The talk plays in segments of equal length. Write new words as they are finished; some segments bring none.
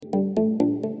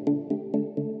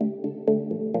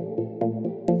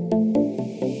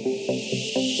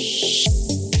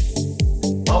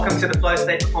to the Flow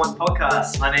State Performance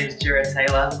Podcast. My name is Jiro.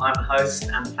 I'm the host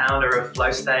and founder of Flow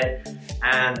State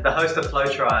and the host of Flow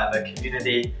Tribe, a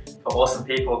community for awesome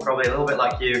people, probably a little bit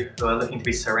like you, who are looking to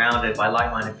be surrounded by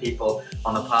like-minded people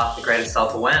on the path to greater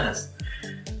self-awareness.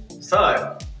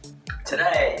 So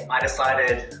today I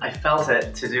felt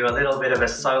it to do a little bit of a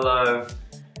solo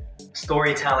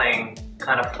storytelling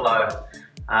kind of flow.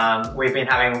 We've been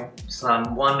having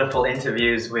some wonderful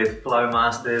interviews with flow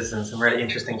masters and some really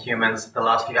interesting humans the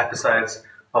last few episodes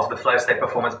of the Flow State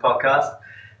Performance Podcast.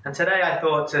 And today I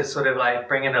thought to sort of like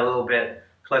bring it a little bit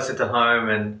closer to home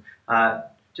and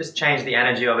just change the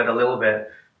energy of it a little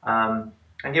bit and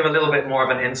give a little bit more of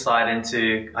an insight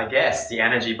into, I guess, the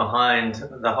energy behind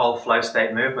the whole flow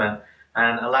state movement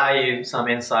and allow you some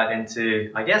insight into,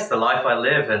 I guess, the life I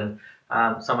live and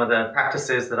some of the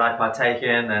practices that I partake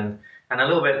in and a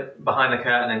little bit behind the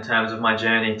curtain in terms of my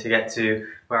journey to get to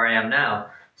where I am now.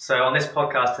 So on this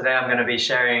podcast today, I'm going to be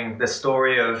sharing the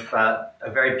story of a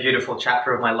very beautiful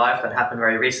chapter of my life that happened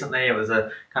very recently. It was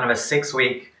a kind of a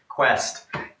 6-week quest,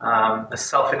 a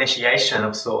self-initiation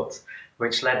of sorts,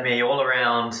 which led me all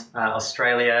around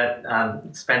Australia,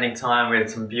 spending time with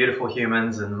some beautiful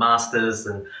humans and masters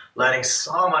and learning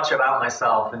so much about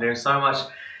myself and doing so much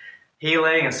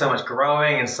healing and so much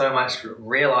growing and so much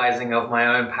realizing of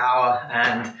my own power.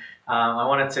 And I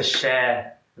wanted to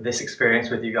share this experience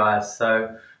with you guys.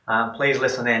 So please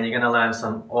listen in. You're going to learn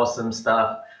some awesome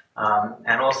stuff.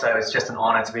 And also it's just an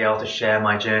honor to be able to share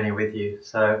my journey with you.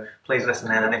 So please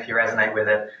listen in. And if you resonate with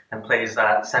it, then please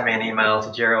send me an email to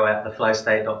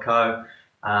Jiro@theflowstate.co,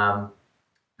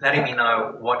 letting me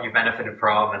know what you benefited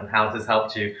from and how this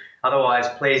helped you. Otherwise,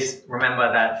 please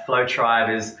remember that Flow Tribe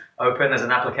is open as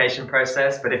an application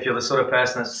process, but if you're the sort of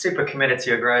person that's super committed to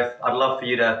your growth, I'd love for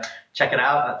you to check it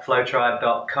out at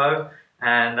flowtribe.co.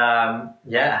 And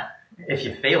if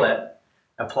you feel it,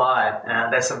 apply.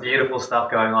 There's some beautiful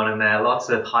stuff going on in there, lots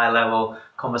of high-level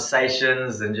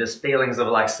conversations and just feelings of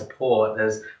like support.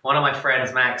 There's one of my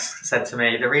friends, Max, said to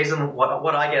me, the reason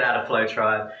what I get out of Flow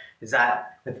Tribe is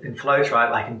that in Flow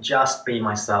Tribe, I can just be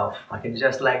myself. I can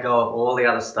just let go of all the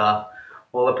other stuff,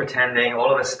 all the pretending,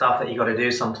 all of the stuff that you got to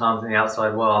do sometimes in the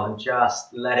outside world, and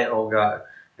just let it all go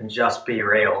and just be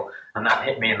real. And that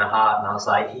hit me in the heart, and I was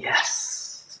like,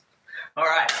 yes. All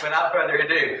right, without further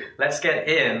ado, let's get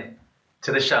in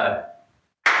to the show.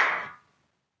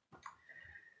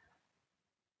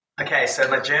 Okay, so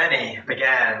my journey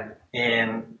began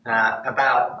in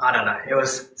it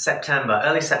was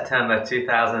early September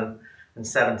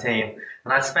 2017.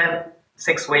 And I'd spent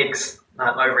 6 weeks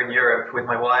over in Europe with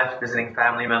my wife, visiting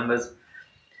family members.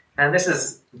 And this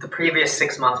is the previous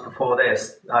 6 months before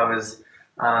this. I was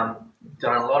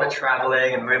doing a lot of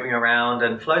traveling and moving around.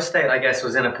 And Flow State, I guess,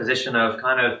 was in a position of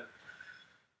kind of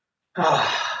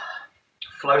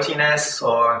floatiness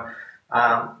or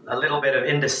a little bit of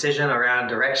indecision around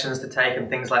directions to take and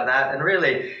things like that. And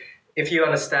really, if you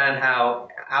understand how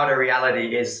outer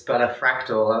reality is but a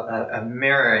fractal, a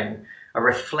mirroring, a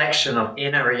reflection of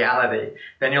inner reality,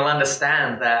 then you'll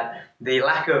understand that the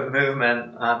lack of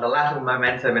movement, the lack of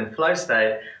momentum in flow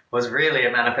state was really a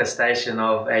manifestation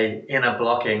of a inner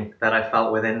blocking that I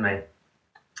felt within me.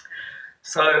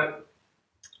 So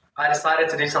I decided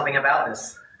to do something about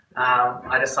this.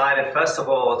 I decided, first of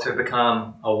all, to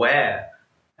become aware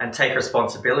and take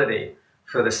responsibility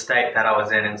for the state that I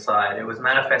was in inside. It was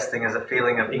manifesting as a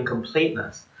feeling of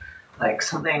incompleteness, like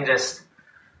something just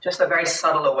a very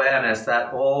subtle awareness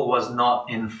that all was not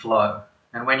in flow.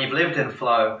 And when you've lived in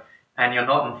flow and you're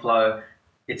not in flow,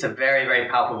 it's a very, very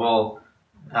palpable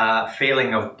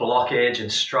feeling of blockage and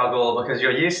struggle, because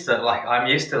I'm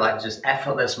used to just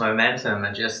effortless momentum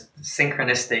and just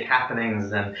synchronistic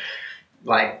happenings and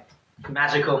like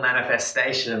magical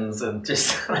manifestations and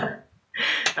just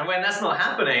and when that's not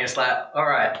happening, it's like, all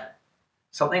right,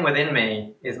 something within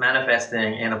me is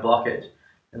manifesting in a blockage.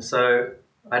 And so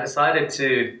I decided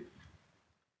to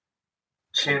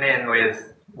tune in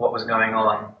with what was going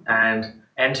on and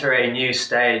enter a new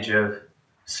stage of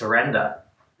surrender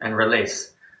and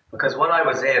release. Because what I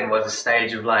was in was a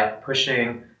stage of like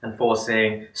pushing and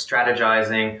forcing,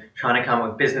 strategizing, trying to come up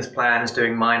with business plans,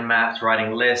 doing mind maps,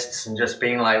 writing lists, and just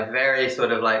being like very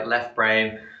sort of like left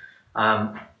brain,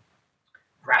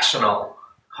 rational,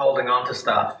 holding on to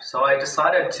stuff. So I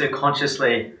decided to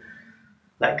consciously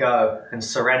let go and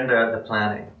surrender the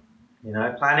planning. You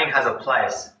know, planning has a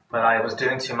place, but I was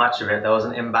doing too much of it. There was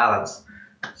an imbalance.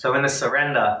 So in the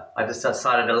surrender, I just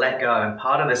decided to let go. And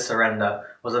part of this surrender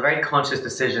was a very conscious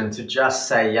decision to just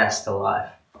say yes to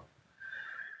life.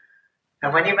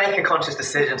 And when you make a conscious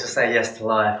decision to say yes to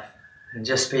life, and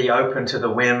just be open to the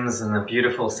whims and the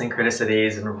beautiful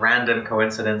synchronicities and random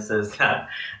coincidences that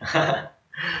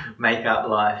make up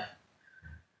life.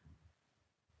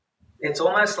 It's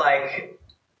almost like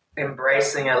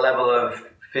embracing a level of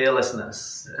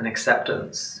fearlessness and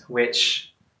acceptance,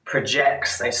 which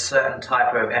projects a certain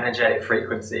type of energetic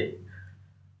frequency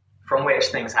from which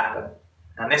things happen.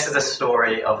 And this is a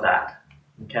story of that,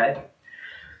 okay?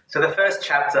 So the first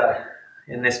chapter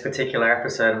in this particular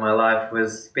episode of my life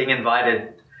was being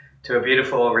invited to a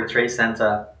beautiful retreat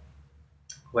center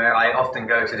where I often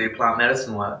go to do plant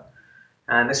medicine work.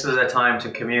 And this was a time to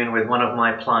commune with one of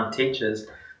my plant teachers,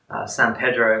 San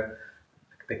Pedro,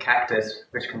 the cactus,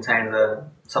 which contains a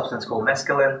substance called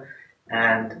mescaline,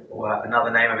 and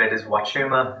another name of it is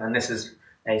wachuma, and this is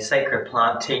a sacred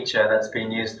plant teacher that's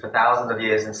been used for thousands of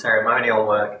years in ceremonial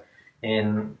work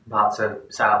in parts of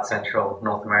South Central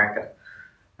North America.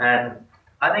 And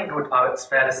I think it's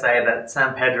fair to say that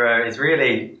San Pedro is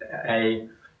really an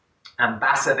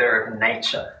ambassador of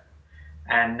nature,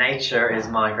 and nature is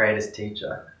my greatest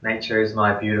teacher. Nature is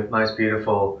my most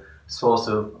beautiful source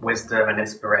of wisdom and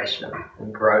inspiration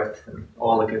and growth and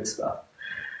all the good stuff.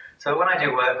 So when I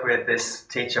do work with this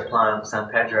teacher plant, San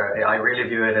Pedro, I really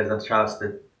view it as a chance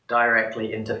to directly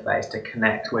interface, to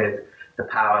connect with the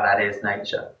power that is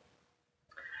nature.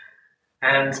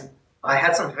 And I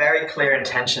had some very clear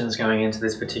intentions going into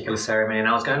this particular ceremony, and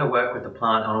I was going to work with the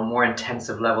plant on a more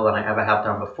intensive level than I ever have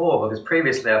done before, because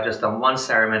previously I've just done one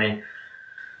ceremony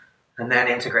and then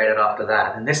integrated after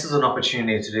that. And this is an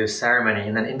opportunity to do a ceremony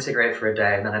and then integrate for a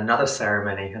day, and then another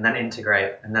ceremony, and then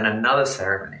integrate, and then another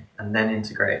ceremony, and then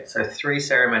integrate. So 3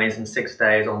 ceremonies in 6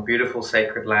 days on beautiful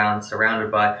sacred lands,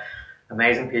 surrounded by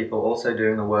amazing people also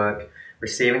doing the work,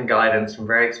 receiving guidance from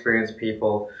very experienced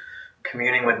people,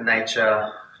 communing with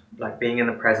nature, like being in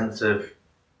the presence of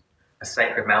a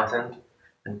sacred mountain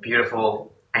and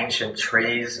beautiful ancient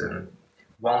trees and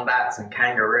wombats and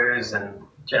kangaroos and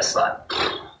just like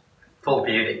full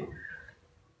beauty.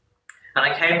 And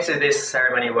I came to this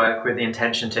ceremony work with the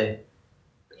intention to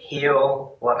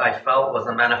heal what I felt was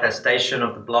a manifestation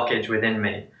of the blockage within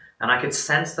me. And I could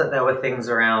sense that there were things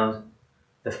around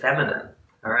the feminine,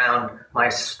 around my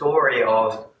story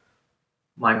of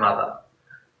my mother,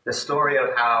 the story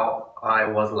of how I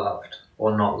was loved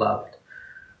or not loved,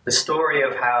 the story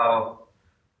of how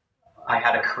I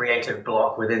had a creative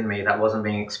block within me that wasn't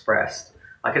being expressed.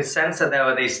 I could sense that there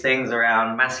were these things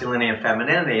around masculinity and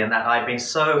femininity, and that I'd been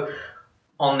so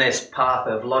on this path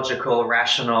of logical,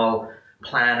 rational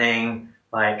planning,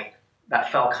 like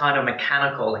that felt kind of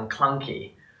mechanical and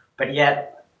clunky, but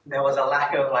yet there was a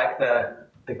lack of like the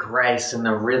grace and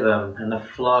the rhythm and the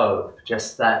flow,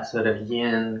 just that sort of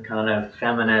yin kind of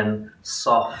feminine,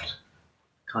 soft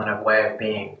kind of way of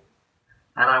being.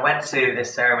 And I went to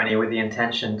this ceremony with the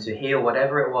intention to heal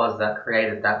whatever it was that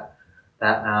created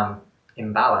that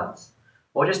imbalance,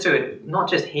 or just to not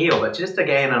just heal, but just to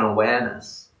gain an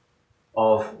awareness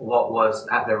of what was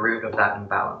at the root of that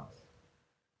imbalance.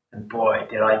 And boy,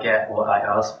 did I get what I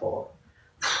asked for.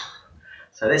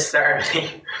 So this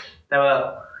ceremony, there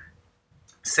were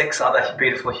 6 other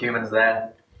beautiful humans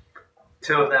there.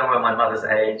 2 of them were my mother's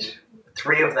age.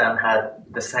 3 of them had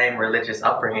the same religious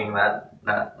upbringing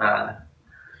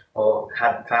or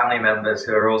had family members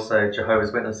who are also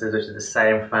Jehovah's Witnesses, which is the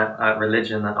same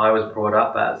religion that I was brought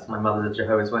up as. My mother's a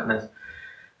Jehovah's Witness,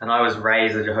 and I was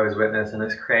raised a Jehovah's Witness, and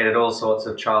it's created all sorts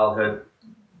of childhood,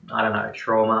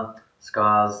 trauma,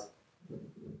 scars,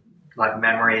 like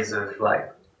memories of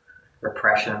like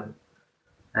repression.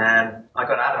 And I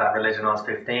got out of that religion when I was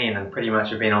 15 and pretty much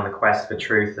have been on the quest for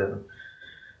truth and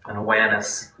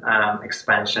awareness,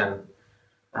 expansion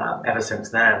ever since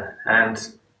then.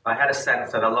 And I had a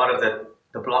sense that a lot of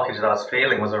the blockage that I was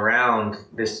feeling was around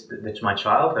my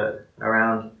childhood,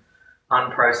 around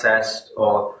unprocessed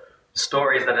or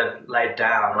stories that had laid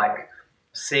down, like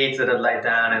seeds that had laid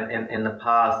down in the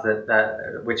past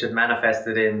that which had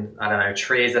manifested in,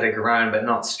 trees that had grown but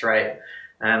not straight.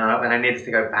 And I needed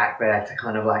to go back there to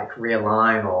kind of like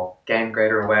realign or gain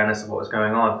greater awareness of what was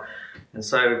going on. And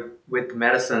so with the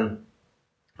medicine,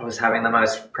 I was having the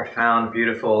most profound,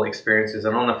 beautiful experiences.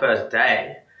 And on the first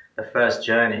day, the first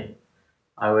journey,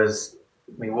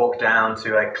 we walked down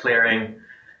to a clearing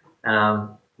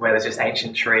where there's just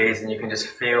ancient trees, and you can just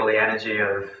feel the energy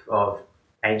of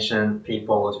ancient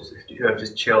people who have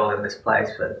just chilled in this place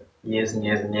for years and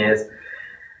years and years.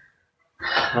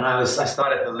 And I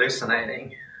started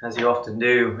hallucinating, as you often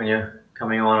do when you're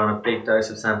coming on a big dose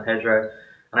of San Pedro.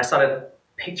 And I started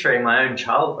picturing my own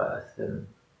childbirth. And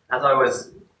as I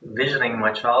was visioning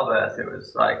my childbirth, it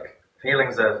was like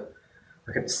feelings of,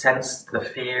 I could sense the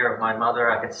fear of my mother.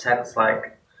 I could sense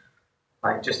like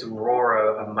like just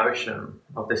raw emotion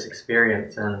of this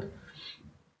experience. And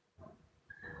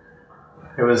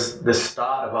it was the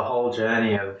start of a whole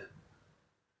journey of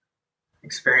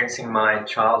experiencing my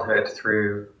childhood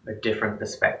through a different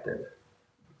perspective,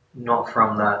 not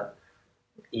from the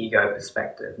ego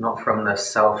perspective, not from the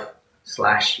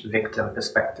self/victim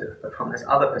perspective, but from this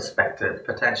other perspective,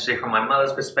 potentially from my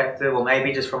mother's perspective, or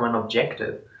maybe just from an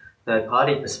objective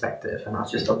third-party perspective. And I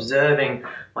was just observing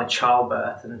my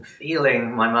childbirth and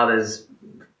feeling my mother's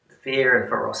fear and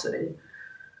ferocity.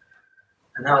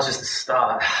 And that was just the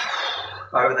start.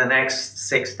 Over the next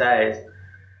 6 days,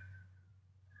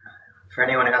 for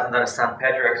anyone who hasn't done a San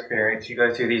Pedro experience, you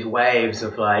go through these waves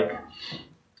of like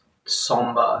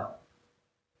somber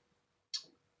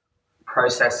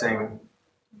processing.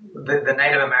 The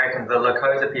Native Americans, the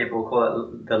Lakota people, call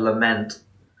it the lament.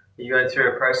 You go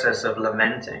through a process of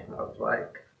lamenting, of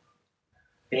like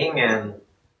being in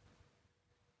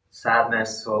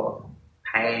sadness or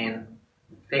pain,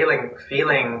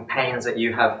 feeling pains that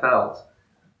you have felt,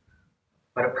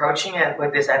 but approaching it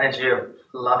with this energy of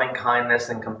loving kindness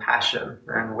and compassion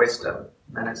and wisdom.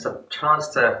 And it's a chance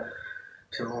to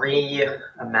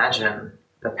reimagine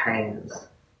the pains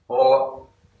or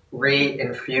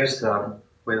re-infuse them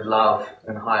with love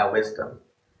and higher wisdom.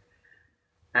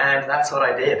 And that's what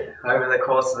I did. Over the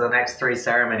course of the next 3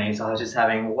 ceremonies, I was just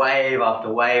having wave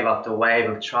after wave after wave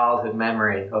of childhood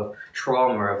memory, of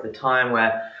trauma, of the time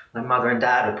where my mother and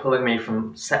dad were pulling me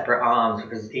from separate arms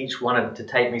because each wanted to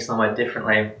take me somewhere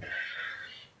differently.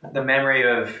 The memory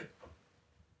of,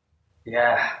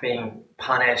 being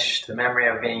punished, the memory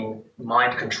of being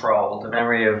mind controlled, the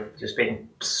memory of just being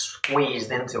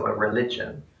squeezed into a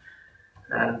religion.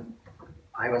 And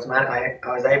I was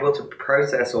able to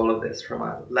process all of this from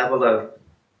a level of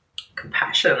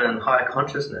compassion and higher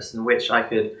consciousness in which I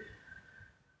could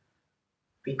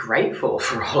be grateful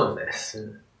for all of this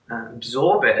and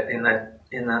absorb it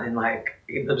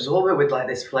absorb it with like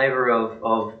this flavor of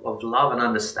love and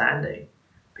understanding.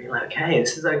 Being like, okay,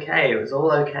 this is okay. It was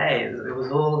all okay. It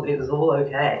was all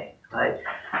okay. Like,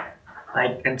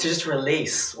 and to just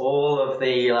release all of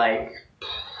the like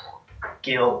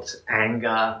guilt,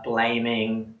 anger,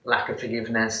 blaming, lack of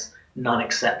forgiveness,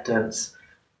 non-acceptance,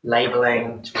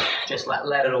 labeling, just like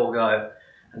let it all go.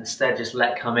 And instead just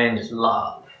let come in, just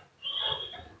love.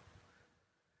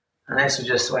 And this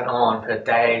just went on for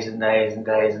days and days and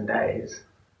days and days.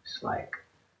 Just like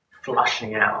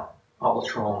flushing out all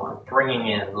trauma, bringing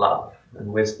in love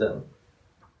and wisdom.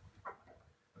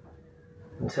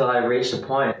 Until I reached a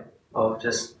point of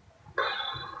just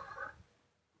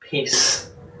peace.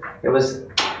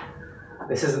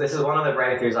 This is one of the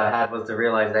breakthroughs I had, was the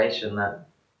realization that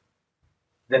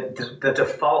the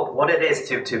default, what it is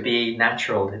to be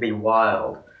natural, to be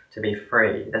wild, to be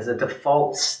free, there's a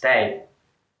default state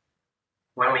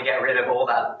when we get rid of all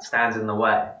that stands in the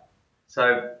way.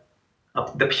 So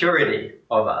the purity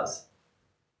of us,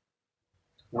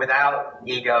 without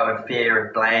ego and fear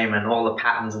and blame and all the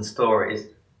patterns and stories,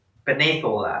 beneath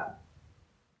all that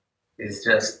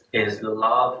is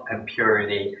love and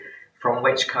purity, from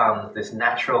which comes this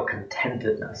natural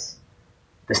contentedness,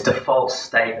 this default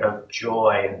state of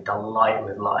joy and delight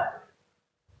with life.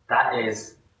 That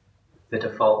is the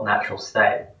default natural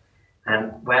state.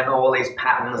 And when all these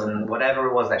patterns and whatever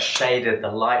it was that shaded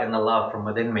the light and the love from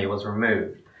within me was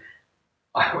removed,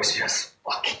 I was just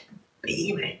fucking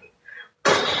beaming.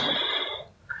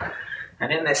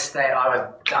 And in this state, I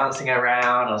was dancing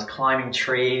around, I was climbing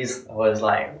trees, I was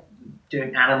like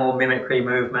doing animal mimicry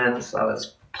movements, I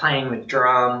was playing the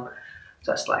drum,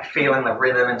 just like feeling the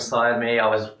rhythm inside me. I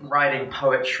was writing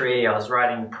poetry, I was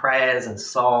writing prayers and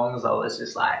songs. I was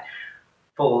just like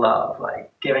full love,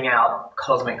 like giving out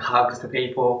cosmic hugs to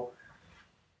people.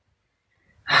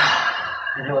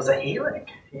 And it was a healing,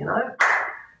 you know?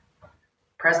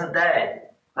 Present day,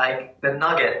 like the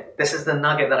nugget. This is the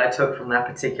nugget that I took from that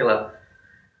particular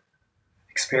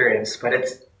experience, but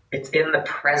it's in the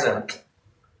present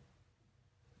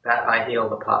that I heal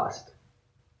the past.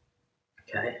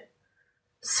 Okay?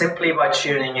 Simply by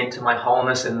tuning into my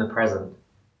wholeness in the present.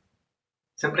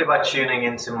 Simply by tuning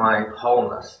into my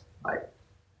wholeness. Like,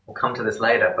 we'll come to this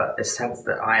later, but this sense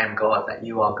that I am God, that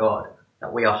you are God,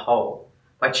 that we are whole.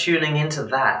 By tuning into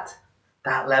that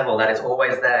level that is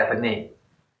always there beneath,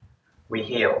 we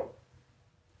heal.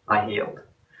 I healed.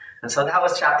 And so that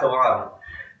was chapter 1.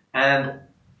 And,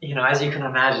 you know, as you can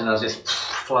imagine, I was just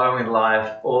flowing with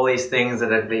life, all these things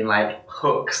that had been like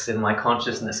hooks in my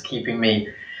consciousness, keeping me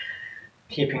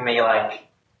like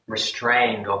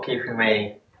restrained or keeping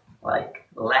me like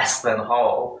less than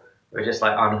whole, were just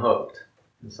like unhooked.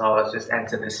 And so I was just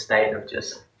entered this state of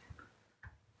just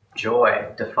joy,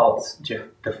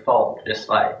 default, just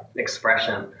like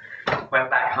expression. Went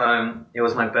back home. It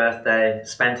was my birthday.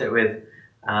 Spent it with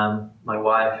my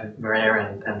wife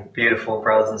Maria, and beautiful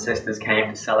brothers and sisters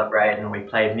came to celebrate, and we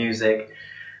played music.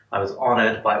 I was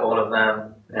honored by all of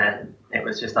them, and it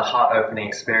was just a heart-opening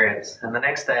experience. And the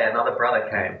next day, another brother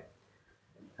came,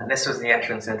 and this was the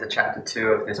entrance into chapter 2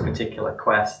 of this particular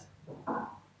quest.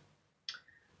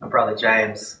 My brother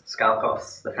James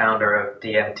Skalkos, the founder of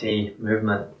DMT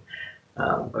movement,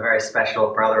 a very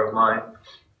special brother of mine,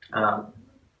 a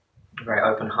very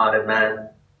open-hearted man,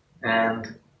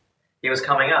 and he was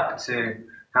coming up to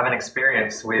have an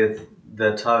experience with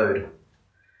the toad.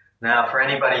 Now, for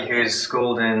anybody who's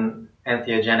schooled in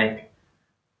entheogenic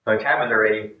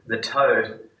vocabulary, the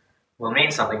toad will mean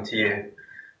something to you.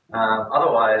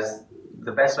 Otherwise,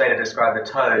 the best way to describe the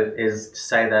toad is to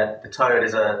say that the toad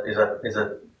is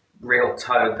a real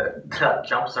toad that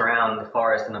jumps around the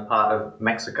forest in a part of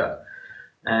Mexico,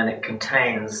 and it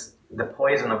contains the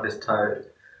poison of this toad,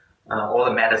 or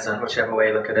the medicine, whichever way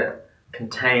you look at it,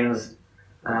 contains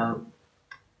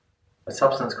a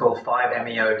substance called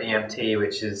 5-MeO-DMT,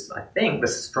 which is, I think, the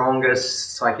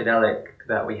strongest psychedelic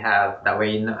that we have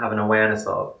an awareness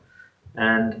of.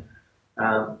 And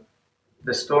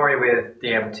the story with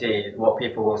DMT, what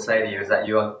people will say to you is that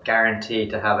you are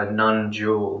guaranteed to have a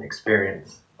non-dual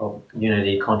experience of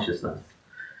unity consciousness.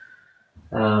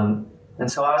 And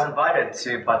so I was invited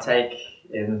to partake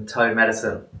in toad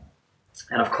medicine.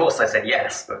 And of course I said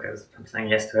yes, because I'm saying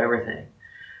yes to everything.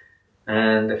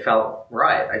 And it felt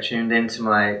right. I tuned into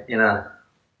my inner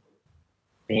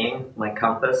being, my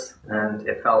compass, and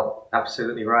it felt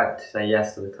absolutely right to say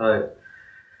yes to the toad.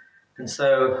 And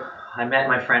so I met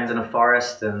my friends in a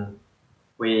forest, and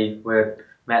we were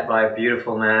met by a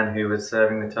beautiful man who was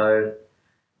serving the toad.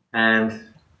 And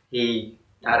he,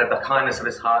 out of the kindness of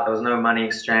his heart, there was no money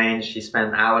exchange. He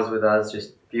spent hours with us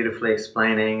just beautifully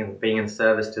explaining and being in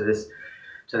service to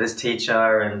this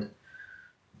teacher. And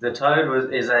the toad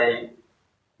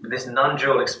this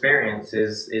non-dual experience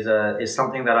is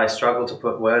something that I struggle to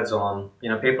put words on. You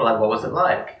know, people are like, what was it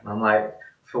like? And I'm like,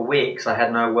 for weeks I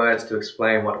had no words to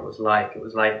explain what it was like. It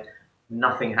was like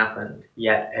nothing happened,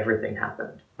 yet everything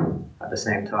happened at the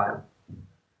same time.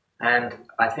 And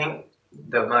I think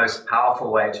the most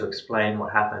powerful way to explain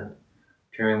what happened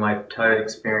during my toad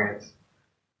experience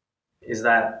is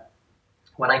that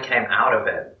when I came out of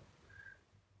it,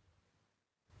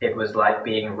 it was like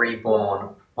being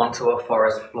reborn onto a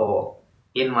forest floor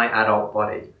in my adult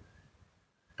body,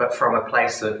 but from a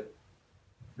place of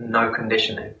no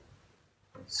conditioning.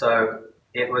 So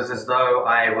it was as though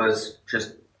I was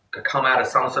just come out of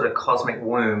some sort of cosmic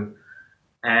womb,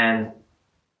 and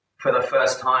for the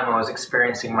first time I was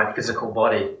experiencing my physical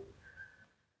body.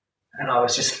 And I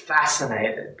was just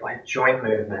fascinated by joint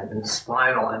movement and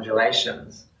spinal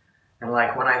undulations. And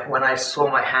like when I saw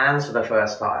my hands for the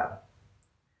first time,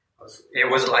 it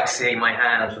was like seeing my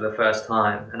hands for the first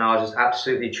time, and I was just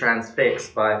absolutely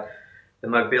transfixed by the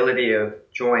mobility of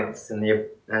joints and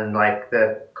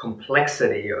the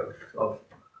complexity of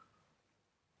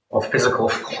physical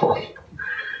form.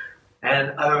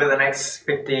 And over the next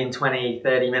 15, 20,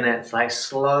 30 minutes, like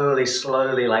slowly,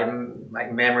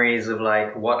 like memories of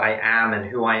like what I am and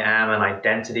who I am, and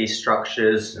identity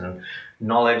structures and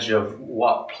knowledge of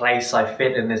what place I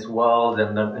fit in this world,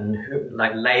 and who,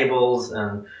 like labels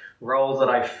and roles that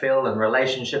I fill and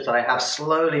relationships that I have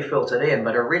slowly filtered in.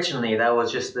 But originally there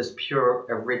was just this pure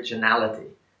originality.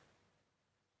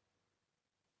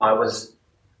 I was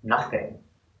nothing,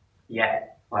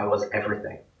 yet I was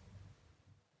everything.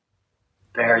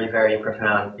 Very, very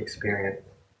profound experience.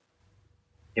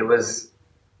 It was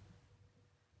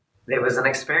an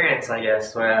experience, I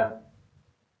guess, where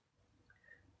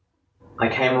I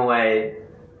came away.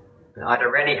 I'd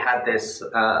already had this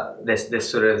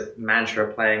sort of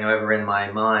mantra playing over in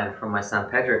my mind from my San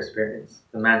Pedro experience.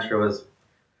 The mantra was,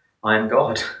 "I am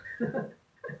God,"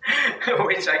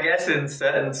 which I guess in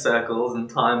certain circles and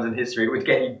times in history would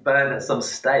get you burned at some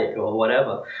stake or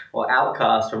whatever, or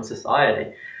outcast from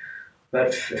society.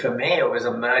 But for me, it was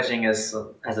emerging as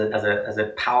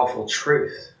a powerful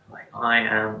truth. Like, I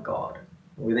am God.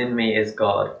 Within me is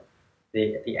God.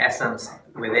 The essence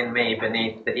within me,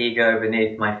 beneath the ego,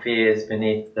 beneath my fears,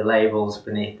 beneath the labels,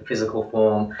 beneath the physical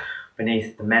form,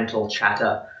 beneath the mental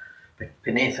chatter,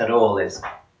 beneath it all is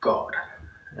God.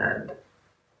 And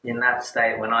in that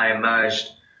state, when I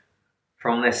emerged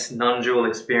from this non-dual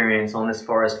experience on this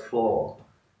forest floor,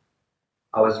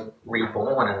 I was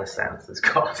reborn in a sense as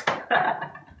God.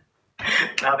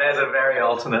 Now there's a very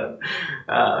alternate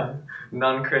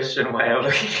non-Christian way of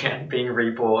looking at being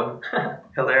reborn.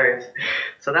 Hilarious.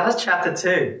 So that was chapter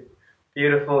 2.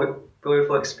 beautiful,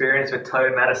 beautiful experience with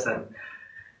toad medicine.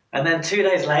 And then 2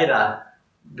 days later,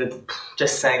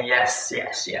 just saying yes,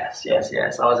 yes, yes, yes,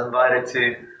 yes. I was invited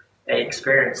to a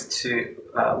experience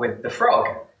with the frog,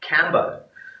 Cambo.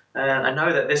 And I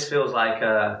know that this feels like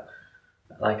a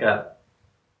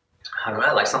I don't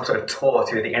know, like some sort of tour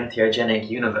through the entheogenic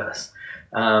universe.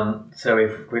 So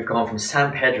we've gone from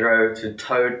San Pedro to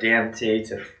Toad DMT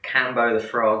to Cambo the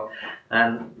frog,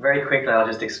 and very quickly I'll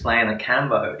just explain that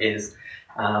Cambo is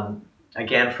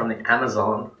again from the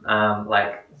Amazon,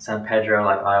 like San Pedro,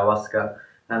 like ayahuasca,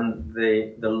 and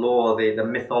the lore, the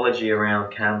mythology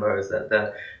around Cambo is that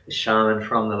the shaman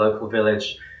from the local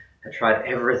village had tried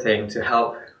everything to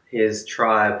help his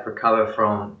tribe recover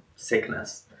from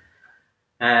sickness,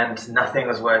 and nothing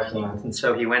was working. And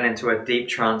so he went into a deep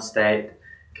trance state,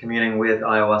 communing with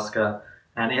ayahuasca.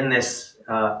 And in this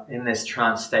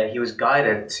trance state, he was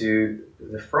guided to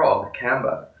the frog,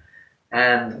 Cambo.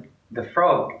 And the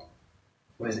frog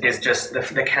is just the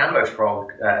Cambo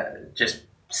frog just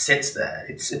sits there.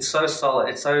 It's so solid.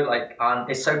 It's so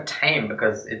it's so tame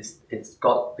because it's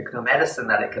got the medicine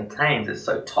that it contains is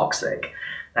so toxic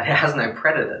that it has no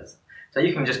predators. So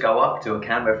you can just go up to a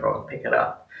Cambo frog and pick it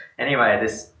up. Anyway,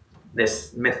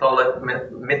 this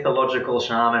mythological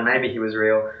shaman, maybe he was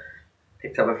real,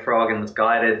 picked up a frog and was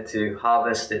guided to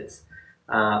harvest its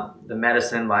the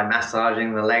medicine by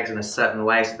massaging the legs in a certain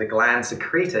way, so the gland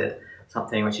secreted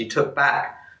something which he took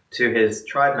back to his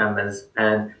tribe members,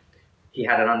 and he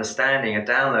had an understanding, a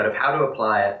download of how to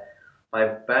apply it by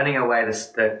burning away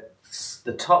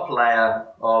the top layer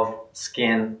of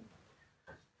skin,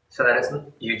 so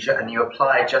that you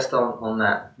apply just on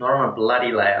that, not on a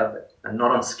bloody layer, and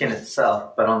not on skin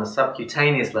itself, but on the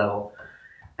subcutaneous level.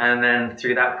 And then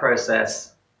through that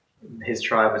process, his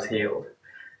tribe was healed.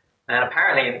 And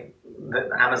apparently, the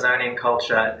Amazonian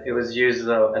culture, it was used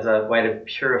as a way to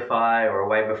purify, or a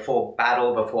way before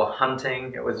battle, before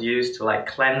hunting. It was used to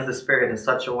cleanse the spirit in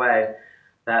such a way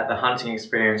that the hunting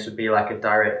experience would be like a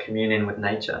direct communion with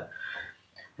nature.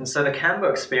 And so the Cambo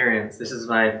experience, this is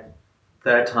my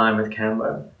third time with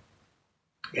Cambo.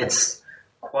 It's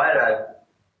quite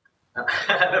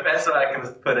the best way I can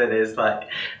put it is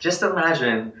just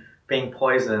imagine being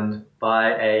poisoned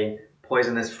by a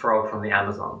poisonous frog from the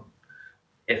Amazon.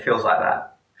 It feels like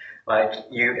that.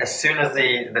 As soon as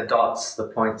the dots, the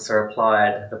points are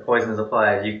applied, the poison is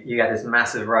applied, you get this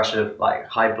massive rush of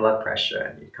high blood pressure,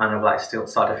 and you kind of still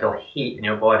start to feel heat in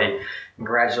your body. And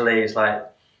gradually it's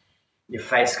your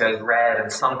face goes red,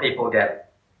 and some people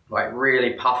get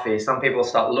really puffy. Some people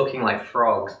start looking like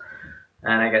frogs,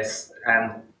 and it gets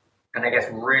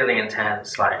really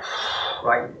intense, like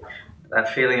that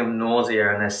feeling of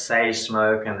nausea, and there's sage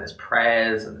smoke, and there's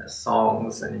prayers, and there's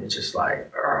songs, and you're just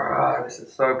this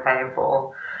is so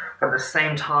painful. But at the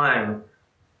same time,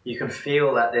 you can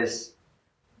feel that this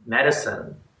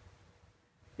medicine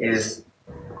is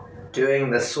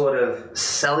doing this sort of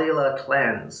cellular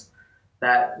cleanse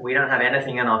that we don't have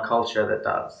anything in our culture that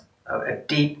does. A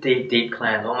deep, deep, deep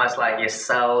cleanse, almost like your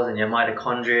cells and your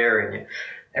mitochondria and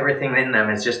everything in them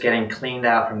is just getting cleaned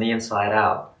out from the inside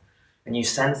out. And you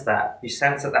sense that. You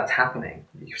sense that that's happening.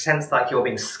 You sense like you're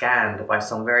being scanned by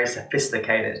some very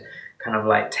sophisticated kind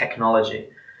of technology.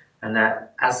 And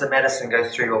that as the medicine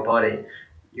goes through your body,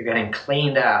 you're getting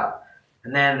cleaned out.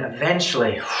 And then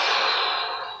eventually,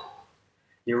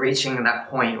 you're reaching that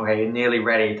point where you're nearly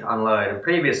ready to unload. And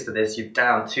previous to this, you've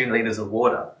downed 2 liters of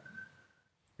water.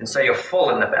 And so you're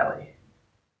full in the belly.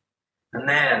 And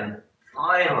then,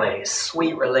 finally,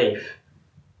 sweet relief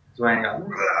is when you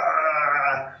go,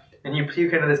 and you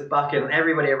puke into this bucket, and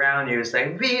everybody around you is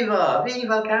saying, "Viva!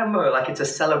 Viva Cambo!" Like it's a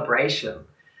celebration.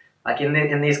 Like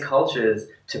in these cultures,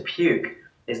 to puke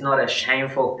is not a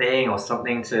shameful thing or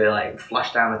something to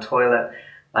flush down the toilet.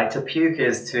 To puke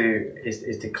is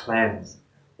to cleanse.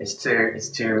 It's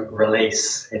to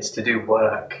release. It's to do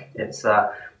work. It's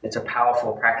a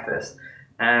powerful practice.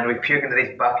 And we puke into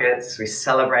these buckets. We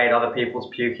celebrate other people's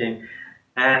puking,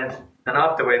 and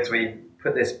afterwards we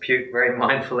put this puke very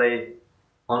mindfully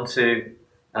onto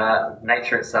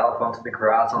nature itself, onto the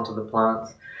grass, onto the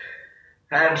plants.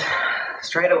 And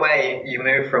straight away you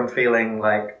move from feeling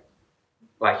like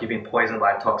you've been poisoned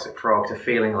by a toxic frog to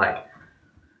feeling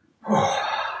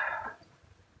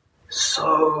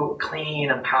so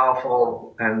clean and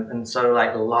powerful and so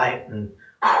light and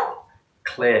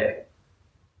clear.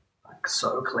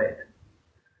 So clear.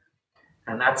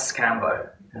 And that's Cambo.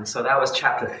 And so that was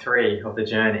chapter 3 of the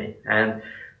journey. And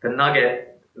the nugget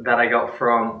that I got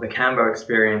from the Cambo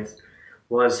experience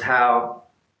was how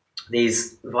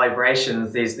these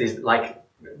vibrations, these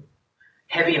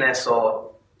heaviness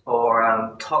or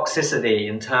toxicity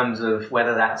in terms of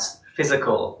whether that's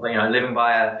physical, living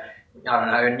by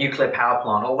a nuclear power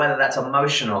plant, or whether that's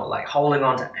emotional, like holding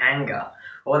on to anger,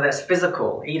 or whether that's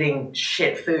physical, eating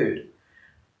shit food.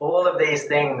 All of these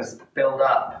things build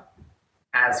up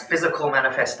as physical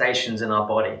manifestations in our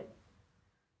body.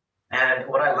 And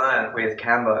what I learned with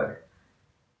Kambo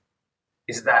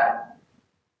is that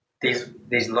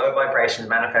these low vibrations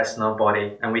manifest in our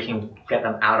body, and we can get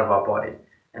them out of our body.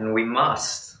 And we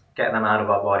must get them out of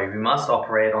our body. We must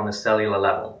operate on the cellular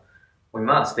level. We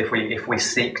must, if we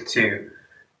seek to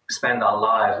spend our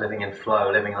lives living in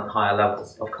flow, living on higher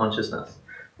levels of consciousness.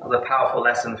 It was a powerful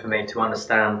lesson for me to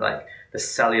understand, like, the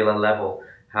cellular level,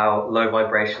 how low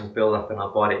vibrations build up in our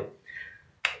body.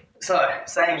 So,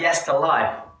 saying yes to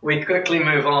life, we quickly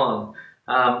move on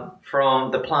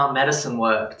from the plant medicine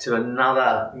work to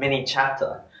another mini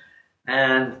chapter.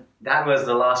 And that was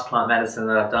the last plant medicine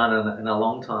that I've done in a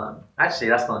long time. Actually,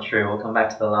 that's not true. We'll come back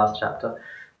to the last chapter.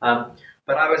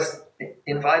 But I was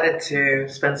invited to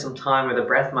spend some time with a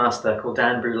breath master called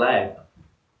Dan Brulé,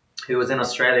 who was in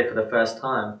Australia for the first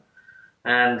time.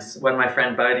 And when my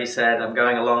friend Bodhi said, I'm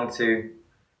going along to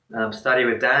study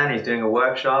with Dan, he's doing a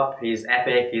workshop, he's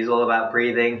epic, he's all about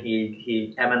breathing,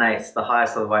 he emanates the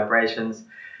highest of vibrations.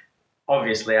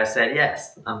 Obviously, I said,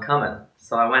 yes, I'm coming.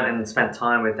 So I went and spent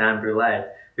time with Dan Brulé,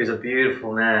 who's a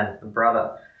beautiful man, a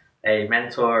brother, a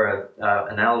mentor,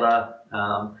 an elder,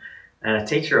 and a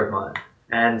teacher of mine.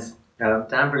 And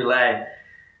Dan Brulé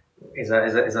is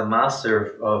a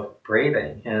master of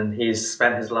breathing, and he's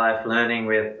spent his life learning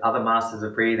with other masters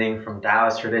of breathing from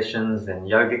Taoist traditions and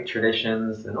yogic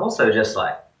traditions, and also just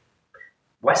like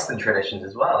Western traditions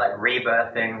as well, like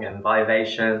rebirthing and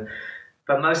vivation.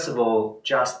 But most of all,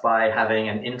 just by having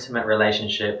an intimate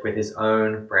relationship with his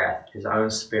own breath, his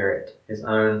own spirit, his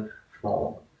own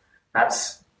form.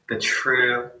 That's the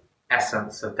true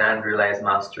essence of Dan Brulé's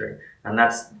mastery. And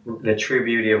that's the true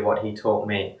beauty of what he taught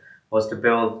me, was to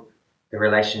build the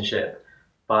relationship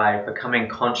by becoming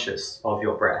conscious of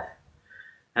your breath.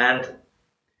 And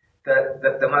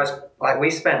the most, like, we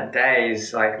spent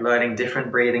days like learning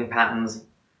different breathing patterns,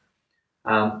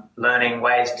 learning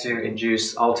ways to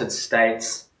induce altered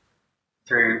states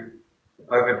through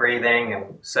over-breathing and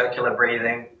circular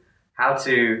breathing, how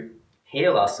to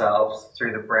heal ourselves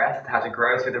through the breath, how to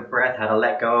grow through the breath, how to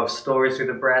let go of stories through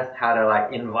the breath, how to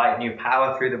like invite new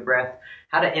power through the breath,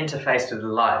 how to interface with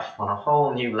life on a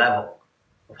whole new level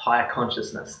of higher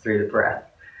consciousness through the breath.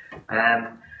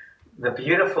 And the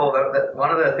beautiful,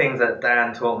 one of the things that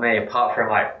Dan taught me, apart from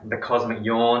like the cosmic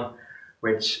yawn,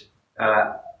 which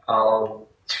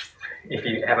if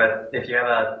you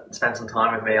ever spend some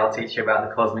time with me, I'll teach you about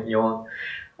the cosmic yawn.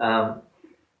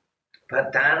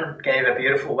 But Dan gave a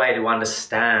beautiful way to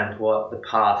understand what the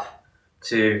path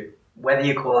to, whether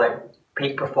you call it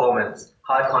peak performance,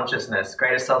 high consciousness,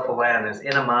 greater self-awareness,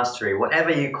 inner mastery, whatever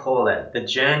you call it, the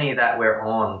journey that we're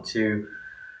on to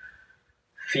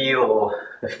feel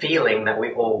the feeling that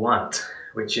we all want,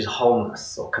 which is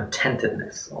wholeness or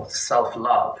contentedness or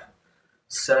self-love,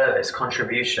 service,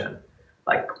 contribution.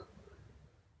 Like,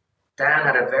 Dan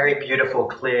had a very beautiful,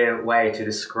 clear way to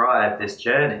describe this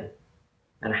journey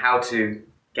and how to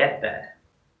get there.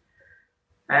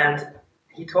 And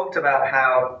he talked about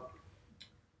how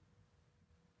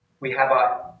we have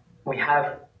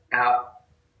our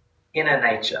inner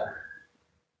nature,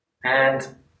 and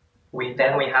we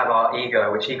have our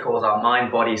ego, which he calls our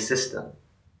mind-body system.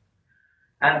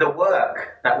 And the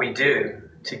work that we do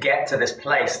to get to this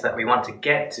place that we want to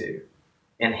get to,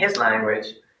 in his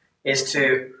language, is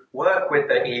to work with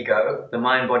the ego, the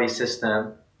mind-body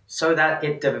system, so that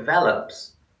it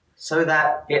develops, so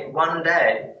that one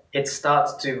day it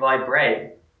starts to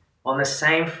vibrate on the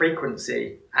same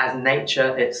frequency as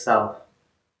nature itself.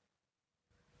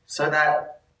 So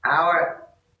that our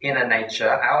inner nature,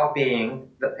 our being,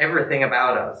 everything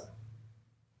about us,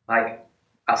 like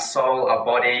our soul, our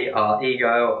body, our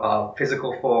ego, our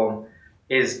physical form,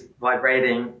 is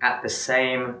vibrating at the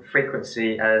same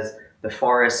frequency as the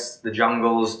forests, the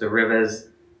jungles, the rivers.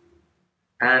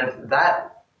 And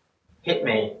that hit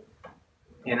me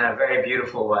in a very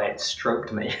beautiful way. It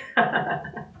stroked me.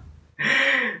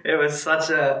 It was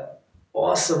such an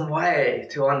awesome way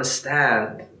to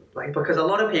understand, like, because a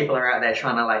lot of people are out there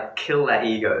trying to like kill their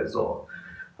egos, or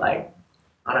like,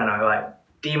 I don't know, like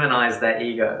demonize their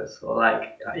egos, or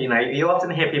like, you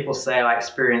often hear people say I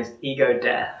experienced ego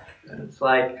death. And it's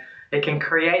like, it can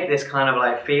create this kind of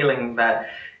like feeling that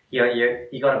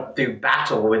you got to do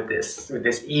battle with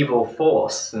this evil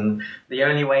force, and the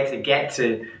only way to get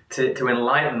to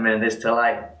enlightenment is to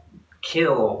like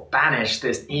kill or banish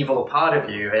this evil part of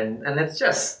you, and it's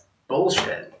just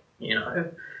bullshit,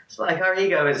 It's like our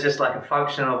ego is just like a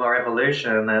function of our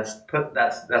evolution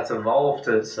that's evolved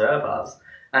to serve us.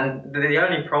 And the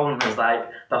only problem is like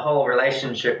the whole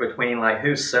relationship between like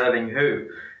who's serving who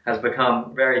has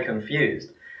become very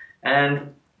confused.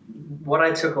 And what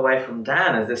I took away from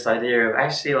Dan is this idea of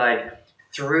actually like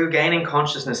through gaining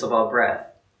consciousness of our breath,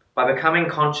 by becoming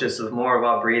conscious of more of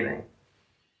our breathing,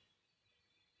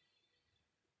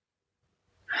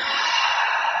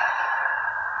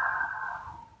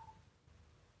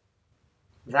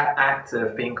 that act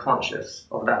of being conscious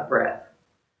of that breath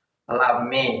allowed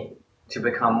me to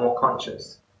become more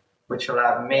conscious, which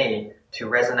allowed me to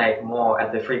resonate more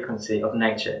at the frequency of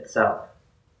nature itself.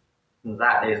 And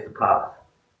that is the path.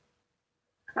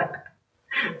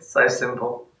 So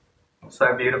simple,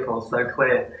 so beautiful, so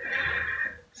clear.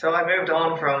 So I moved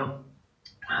on from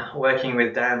working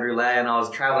with Dan Brule, and I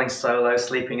was traveling solo,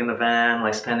 sleeping in the van,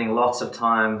 like spending lots of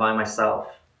time by myself,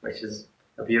 which is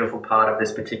a beautiful part of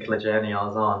this particular journey I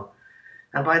was on.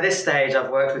 And by this stage,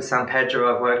 I've worked with San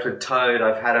Pedro, I've worked with Toad,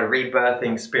 I've had a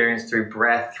rebirthing experience through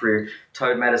breath, through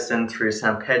Toad medicine, through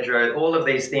San Pedro. All of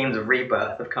these themes of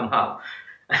rebirth have come up.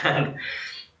 And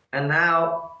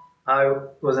now I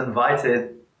was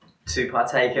invited to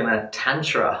partake in a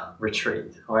Tantra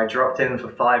retreat, where I dropped in for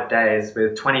 5 days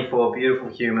with 24 beautiful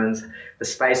humans, the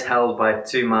space held by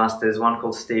 2 masters, one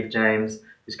called Steve James,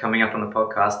 who's coming up on the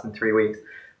podcast in 3 weeks,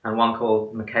 and one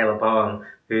called Michaela Bowen,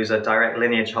 who's a direct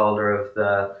lineage holder of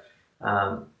the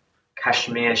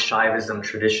Kashmir Shaivism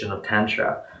tradition of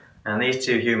Tantra. And these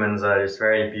 2 humans are just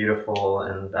very beautiful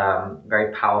and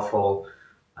very powerful,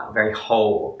 very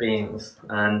whole beings.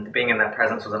 And being in their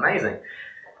presence was amazing.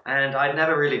 And I'd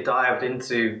never really dived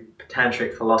into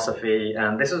tantric philosophy.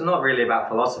 And this is not really about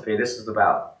philosophy. This is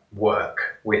about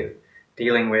work with,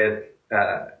 dealing with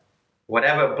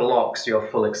whatever blocks your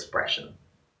full expression.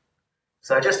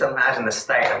 So just imagine the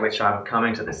state at which I'm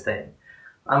coming to this thing.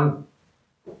 I'm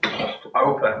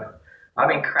open. I've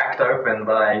been cracked open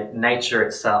by nature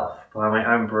itself, by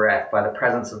my own breath, by the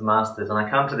presence of masters. And I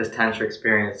come to this Tantra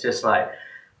experience just like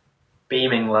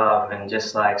beaming love and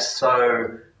just like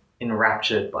so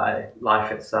enraptured by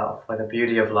life itself, by the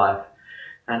beauty of life.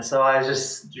 And so I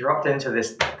just dropped into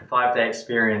this 5-day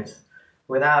experience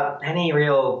without any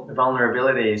real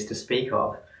vulnerabilities to speak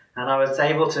of. And I was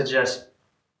able to just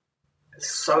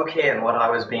soak in what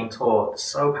I was being taught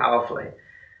so powerfully.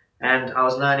 And I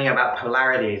was learning about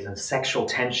polarities and sexual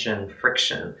tension,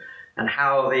 friction, and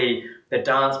how the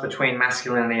dance between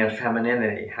masculinity and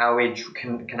femininity, how we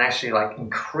can actually like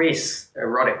increase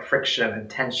erotic friction and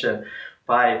tension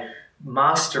by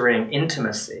mastering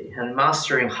intimacy and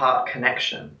mastering heart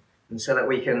connection. And so that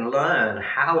we can learn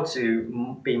how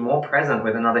to be more present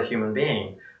with another human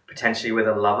being, potentially with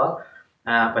a lover,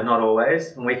 but not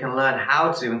always. And we can learn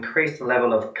how to increase the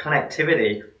level of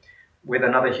connectivity with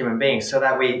another human being so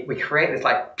that we create this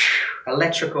like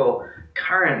electrical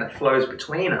current that flows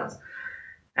between us.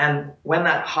 And when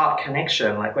that heart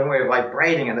connection, like when we're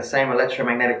vibrating at the same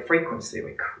electromagnetic frequency,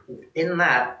 in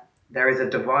that there is a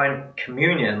divine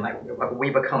communion, like we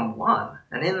become one.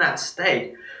 And in that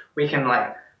state, we can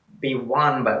like be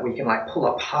one, but we can like pull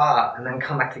apart and then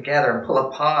come back together and pull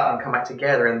apart and come back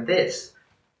together. And this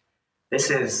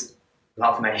is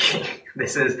lovemaking.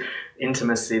 This is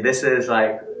intimacy. This is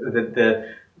like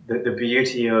the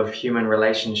beauty of human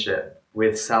relationship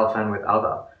with self and with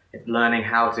other. It's learning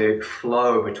how to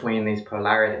flow between these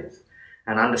polarities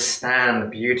and understand the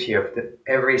beauty of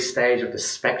every stage of the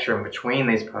spectrum between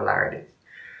these polarities.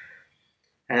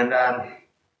 And I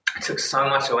took so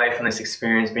much away from this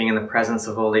experience, being in the presence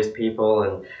of all these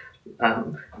people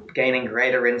and gaining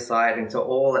greater insight into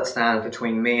all that stands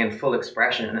between me and full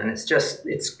expression. And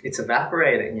it's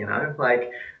evaporating, you know,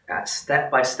 like step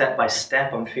by step by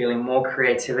step, I'm feeling more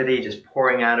creativity just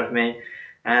pouring out of me.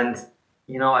 And,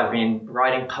 you know, I've been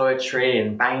writing poetry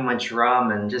and banging my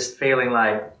drum and just feeling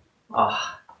like, oh,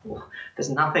 there's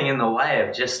nothing in the way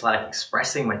of just like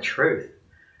expressing my truth.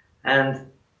 And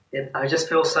I just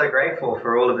feel so grateful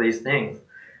for all of these things.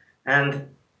 And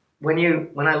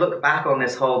when I look back on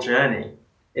this whole journey,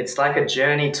 it's like a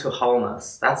journey to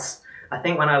wholeness. I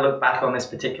think when I look back on this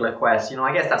particular quest, you know,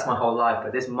 I guess that's my whole life,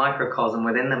 but this microcosm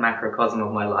within the macrocosm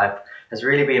of my life has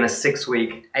really been a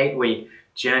 6-week, 8-week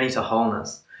journey to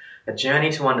wholeness, a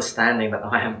journey to understanding that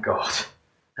I am God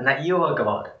and that you are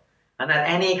God, and that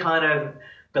any kind of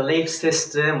belief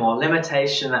system or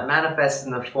limitation that manifests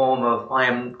in the form of I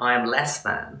am less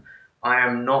than, I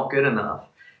am not good enough,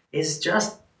 is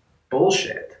just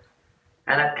bullshit.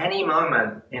 And at any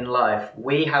moment in life,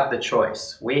 we have the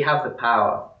choice, we have the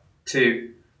power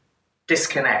to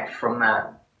disconnect from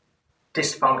that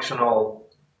dysfunctional,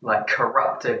 like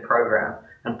corrupted program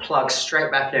and plug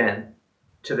straight back in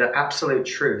to the absolute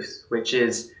truth, which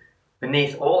is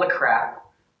beneath all the crap,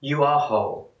 you are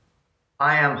whole.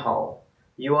 I am whole.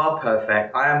 You are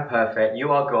perfect. I am perfect.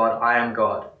 You are God. I am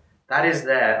God. That is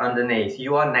there underneath.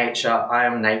 You are nature. I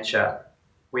am nature.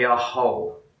 We are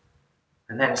whole.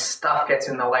 And then stuff gets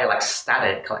in the way like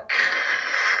static, like.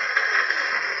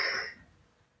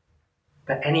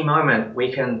 At any moment,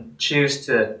 we can choose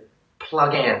to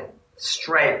plug in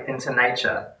straight into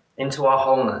nature, into our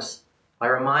wholeness, by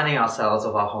reminding ourselves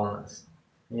of our wholeness.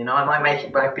 You know, I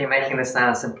might be making this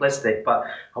sound simplistic, but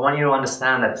I want you to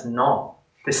understand that it's not.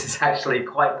 This is actually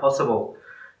quite possible,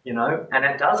 you know, and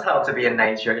it does help to be in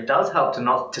nature. It does help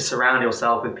to surround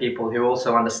yourself with people who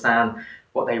also understand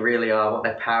what they really are, what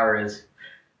their power is.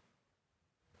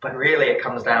 But really, it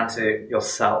comes down to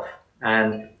yourself,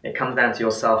 and it comes down to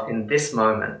yourself in this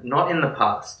moment, not in the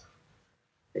past.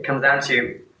 It comes down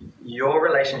to your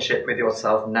relationship with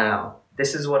yourself now.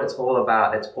 This is what it's all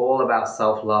about. It's all about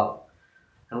self-love.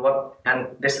 And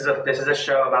this is a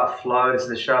show about flow. This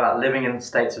is a show about living in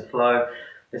states of flow.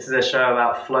 This is a show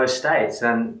about flow states.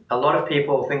 And a lot of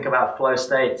people think about flow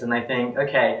states and they think,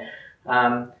 okay,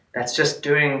 that's just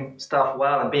doing stuff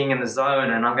well and being in the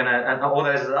zone. And or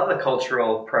there's other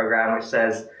cultural program which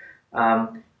says,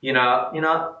 I'm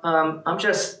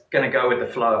just going to go with the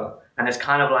flow. And it's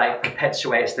kind of like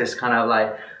perpetuates this kind of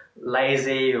like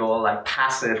lazy or like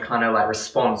passive kind of like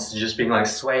response to just being like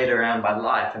swayed around by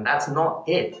life. And that's not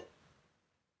it.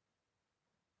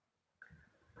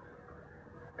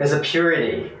 There's a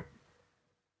purity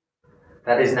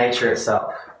that is nature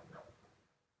itself.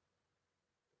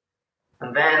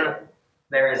 And then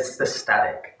there is the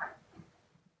static,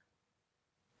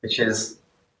 which is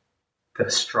the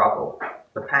struggle,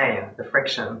 the pain, the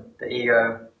friction, the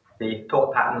ego, the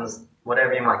thought patterns,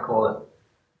 whatever you might call it.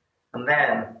 And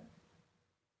then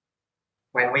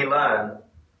when we learn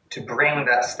to bring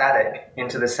that static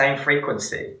into the same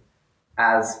frequency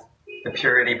as the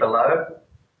purity below,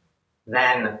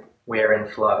 then we're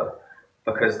in flow,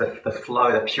 because the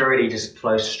flow, the purity just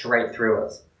flows straight through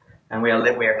us. And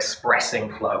we're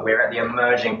expressing flow. We're at the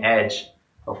emerging edge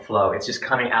of flow. It's just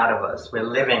coming out of us. We're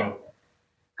living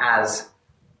as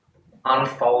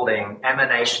unfolding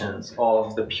emanations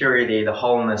of the purity, the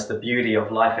wholeness, the beauty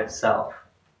of life itself.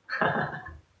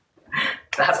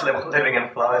 That's what living in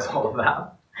flow is all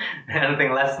about.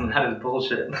 Anything less than that is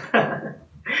bullshit.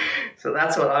 So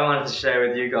that's what I wanted to share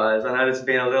with you guys. I know this has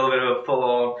been a little bit of a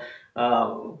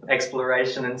full-on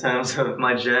exploration in terms of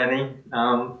my journey.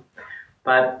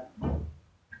 But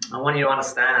I want you to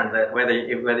understand that whether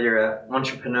you're an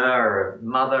entrepreneur or a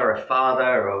mother or a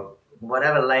father or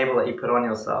whatever label that you put on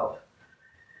yourself,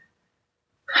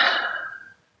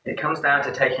 it comes down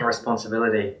to taking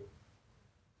responsibility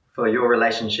for your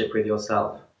relationship with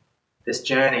yourself. This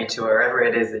journey to wherever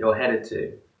it is that you're headed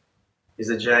to is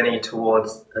a journey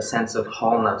towards a sense of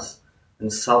wholeness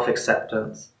and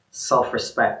self-acceptance,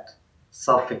 self-respect,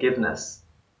 self-forgiveness,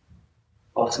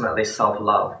 ultimately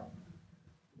self-love.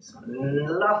 It's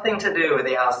nothing to do with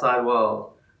the outside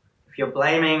world. If you're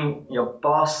blaming your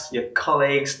boss, your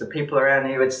colleagues, the people around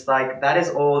you, it's like that is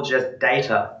all just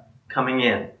data coming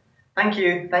in. Thank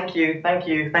you, thank you, thank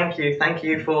you, thank you, thank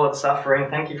you for the suffering,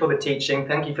 thank you for the teaching,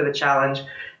 thank you for the challenge,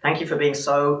 thank you for being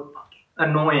so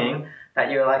annoying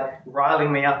that you're like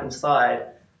riling me up inside.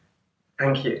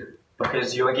 Thank you,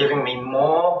 because you are giving me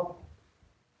more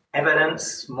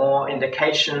evidence, more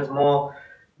indications, more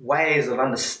ways of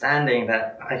understanding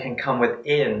that I can come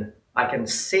within. I can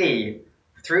see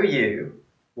through you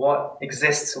what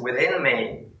exists within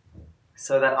me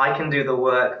so that I can do the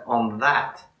work on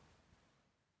that.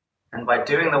 And by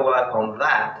doing the work on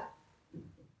that,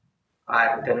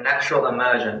 the natural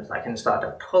emergence, I can start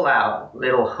to pull out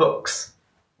little hooks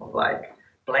of like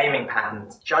blaming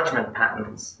patterns, judgment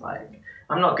patterns, like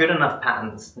I'm not good enough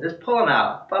patterns. And just pull them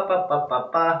out,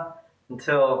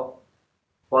 until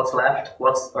what's left,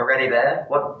 what's already there,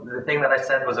 the thing that I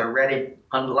said was already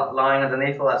lying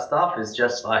underneath all that stuff is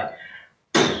just like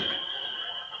the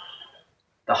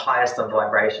highest of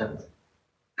vibrations.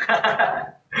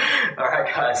 All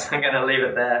right, guys, I'm going to leave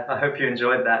it there. I hope you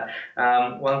enjoyed that.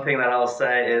 One thing that I'll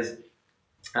say is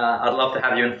I'd love to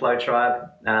have you in Flow Tribe.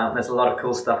 There's a lot of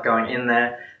cool stuff going in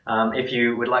there. If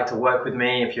you would like to work with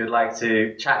me, if you would like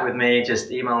to chat with me,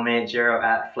 just email me at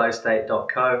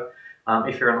jiro@flowstate.co.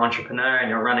 If you're an entrepreneur and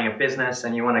you're running a business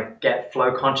and you want to get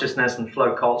flow consciousness and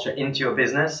flow culture into your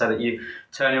business so that you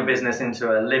turn your business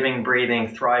into a living, breathing,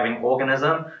 thriving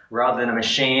organism rather than a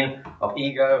machine of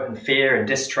ego and fear and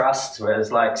distrust where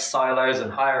there's like silos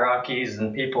and hierarchies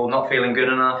and people not feeling good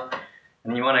enough,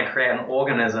 and you want to create an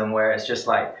organism where it's just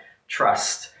like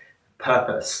trust,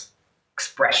 purpose,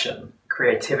 expression,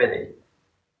 creativity.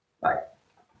 Like,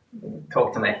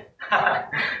 talk to me.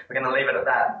 We're going to leave it at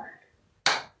that.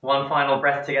 One final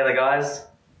breath together, guys.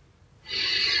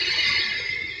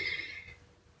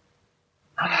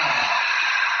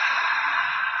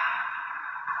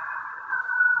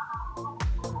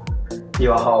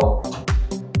 You are whole.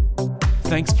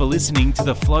 Thanks for listening to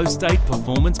the Flow State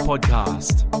Performance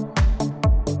Podcast.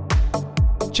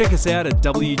 Check us out at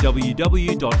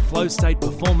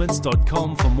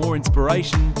www.flowstateperformance.com for more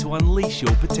inspiration to unleash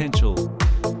your potential.